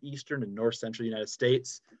northeastern and north central United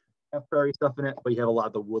States. Have prairie stuff in it, but you have a lot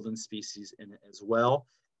of the woodland species in it as well.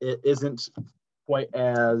 It isn't quite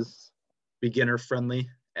as beginner friendly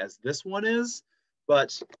as this one is,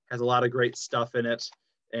 but has a lot of great stuff in it,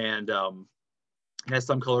 and it has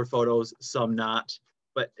some color photos, some not,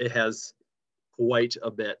 but it has quite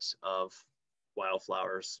a bit of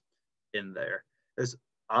wildflowers in there.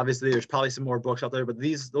 Obviously there's probably some more books out there, but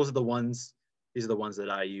these are the ones that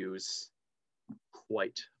I use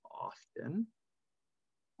quite often.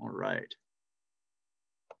 All right.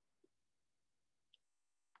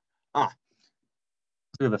 So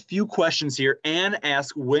we have a few questions here. Anne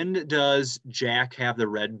asks, when does Jack have the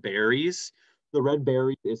red berries? The red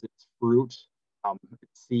berry is its fruit,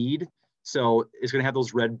 its seed. So it's going to have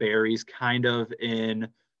those red berries kind of in,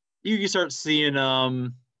 you can start seeing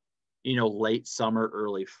them, late summer,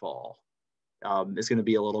 early fall. It's going to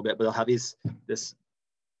be a little bit, but they'll have this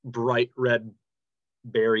bright red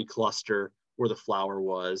berry cluster where the flower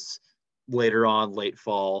was later on, late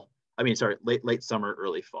summer,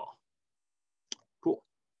 early fall. Cool.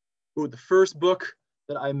 Ooh, the first book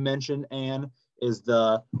that I mentioned, Anne, is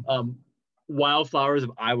the Wildflowers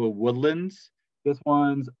of Iowa Woodlands. This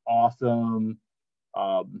one's awesome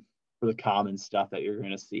for the common stuff that you're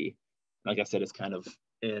going to see. Like I said, it's kind of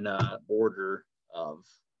in order of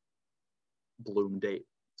bloom date,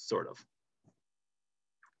 sort of.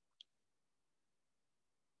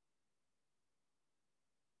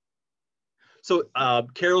 So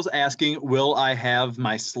Carol's asking, will I have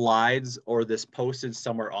my slides or this posted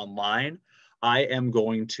somewhere online? I am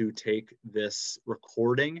going to take this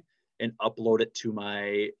recording and upload it to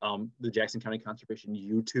my the Jackson County Conservation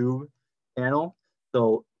YouTube channel.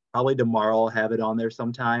 So probably tomorrow I'll have it on there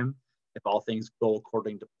sometime if all things go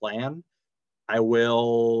according to plan. I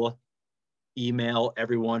will email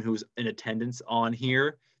everyone who's in attendance on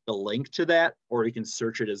here the link to that, or you can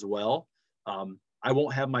search it as well. I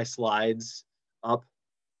won't have my slides up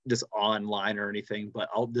just online or anything, but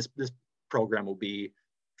this program will be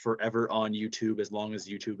forever on YouTube as long as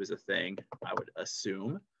YouTube is a thing, I would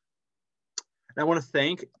assume. And I want to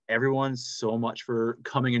thank everyone so much for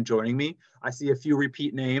coming and joining me. I see a few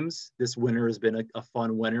repeat names. This winter has been a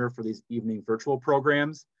fun winter for these evening virtual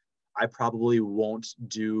programs. I probably won't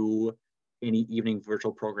do any evening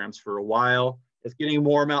virtual programs for a while. It's getting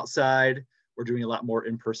warm outside. We're doing a lot more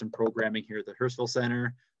in-person programming here at the Hurstville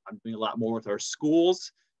Center. I'm doing a lot more with our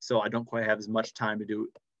schools, so I don't quite have as much time to do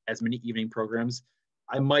as many evening programs.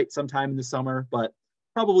 I might sometime in the summer, but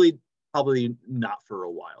probably not for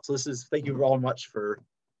a while. So thank you all much for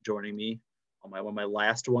joining me on one of my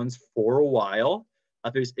last ones for a while.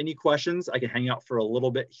 If there's any questions, I can hang out for a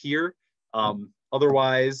little bit here.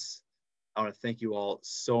 Otherwise, I want to thank you all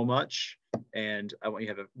so much, and I want you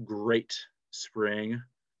to have a great spring.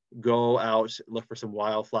 Go out, look for some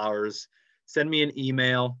wildflowers. Send me an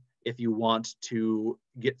email if you want to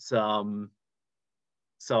get some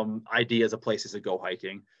ideas of places to go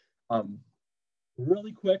hiking.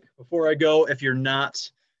 Really quick before I go, if you're not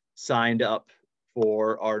signed up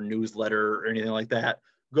for our newsletter or anything like that,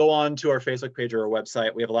 go on to our Facebook page or our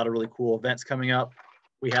website. We have a lot of really cool events coming up.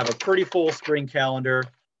 We have a pretty full spring calendar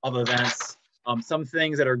of events. Some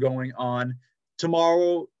things that are going on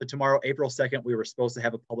tomorrow, April 2nd, we were supposed to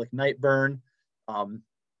have a public night burn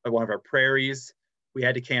at one of our prairies. We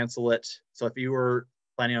had to cancel it. So if you were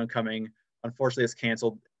planning on coming, unfortunately it's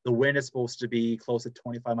canceled. The wind is supposed to be close to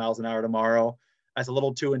 25 miles an hour tomorrow. That's a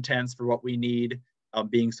little too intense for what we need,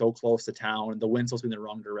 being so close to town. The wind's supposed to be in the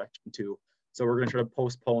wrong direction too. So we're going to try to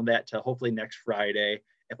postpone that to hopefully next Friday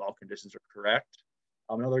if all conditions are correct.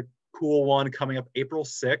 Another cool one coming up April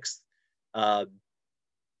 6th.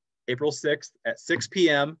 April 6th at 6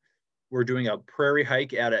 p.m. We're doing a prairie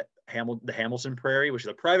hike at the Hamilton Prairie, which is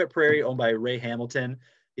a private prairie owned by Ray Hamilton.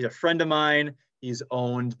 He's a friend of mine. He's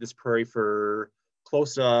owned this prairie for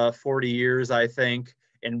close to 40 years, I think.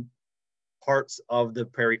 And parts of the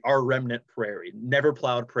prairie are remnant prairie, never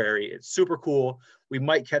plowed prairie. It's super cool. We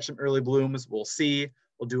might catch some early blooms. We'll see.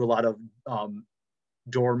 We'll do a lot of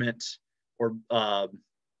dormant or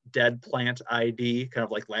dead plant ID, kind of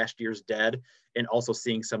like last year's dead, and also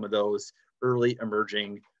seeing some of those early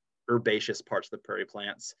emerging herbaceous parts of the prairie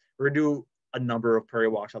plants. We're gonna do a number of prairie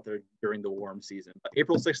walks out there during the warm season. But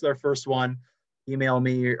April 6th is our first one. Email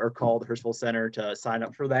me or call the Hurstville Center to sign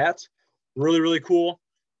up for that. Really, really cool.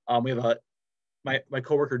 We have my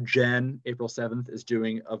coworker Jen, April 7th, is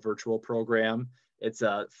doing a virtual program. It's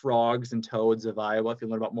Frogs and Toads of Iowa. If you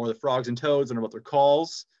learn about more of the frogs and toads and about their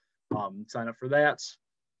calls, sign up for that.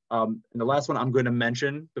 And the last one I'm going to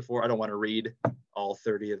mention before, I don't want to read all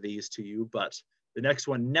 30 of these to you, but the next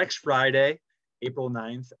one, next Friday, April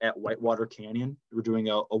 9th at Whitewater Canyon, we're doing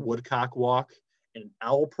a woodcock walk and an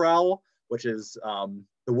owl prowl, which is,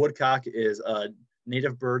 the woodcock is a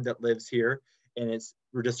native bird that lives here, and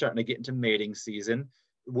we're just starting to get into mating season.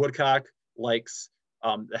 The woodcock likes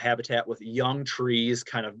the habitat with young trees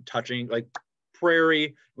kind of touching, like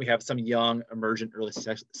prairie. We have some young emergent early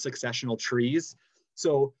successional trees.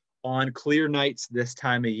 So on clear nights this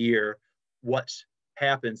time of year, what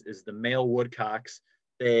happens is the male woodcocks,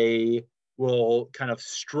 they will kind of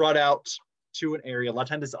strut out to an area. A lot of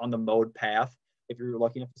times it's on the mowed path, if you're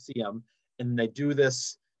lucky enough to see them. And they do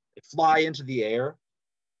this, they fly into the air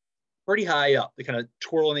pretty high up. They kind of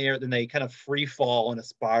twirl in the air, then they kind of free fall in a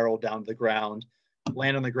spiral down to the ground,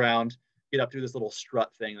 land on the ground, get up through this little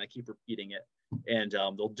strut thing. And I keep repeating it. And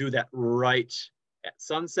they'll do that right at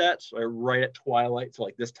sunset or right at twilight. So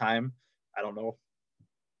like this time, I don't know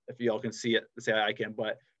if y'all can see it, say I can,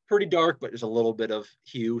 but pretty dark, but there's a little bit of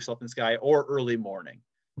hue, something in the sky, or early morning.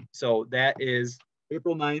 So that is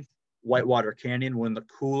April 9th, Whitewater Canyon, one of the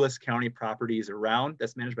coolest county properties around.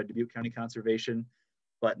 That's managed by Dubuque County Conservation,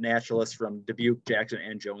 but naturalists from Dubuque, Jackson,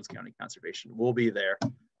 and Jones County Conservation will be there.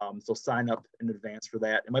 So sign up in advance for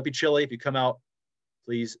that. It might be chilly if you come out.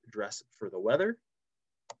 please dress for the weather.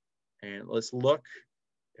 And let's look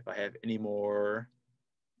if I have any more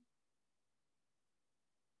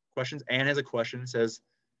questions. Anne has a question. It says,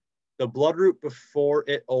 the bloodroot before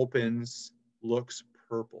it opens looks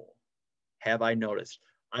purple. Have I noticed?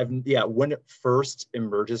 Yeah, when it first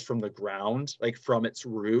emerges from the ground, like from its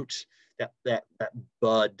root, that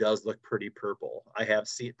bud does look pretty purple. I have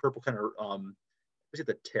seen purple kind of at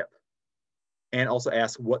the tip. And also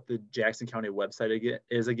ask what the Jackson County website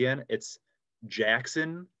is again. It's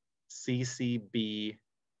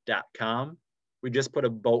jacksonccb.com. We just put a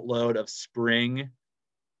boatload of spring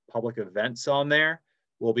public events on there.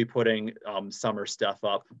 We'll be putting summer stuff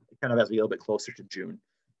up kind of as we get a little bit closer to June.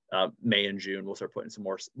 May and June, we'll start putting some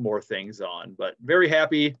more things on, but very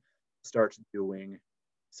happy to start doing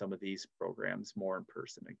some of these programs more in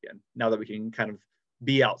person again, now that we can kind of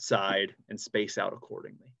be outside and space out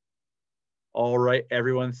accordingly. All right,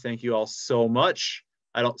 everyone, thank you all so much.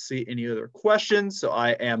 I don't see any other questions, so I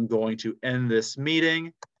am going to end this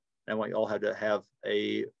meeting. I want you all to have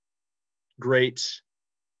a great,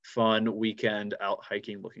 fun weekend out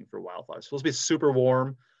hiking, looking for wildflowers. It's supposed to be super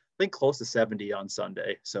warm, I think close to 70 on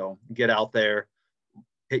Sunday. So get out there,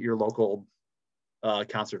 hit your local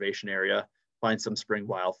conservation area, find some spring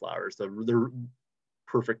wildflowers. The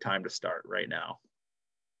perfect time to start right now.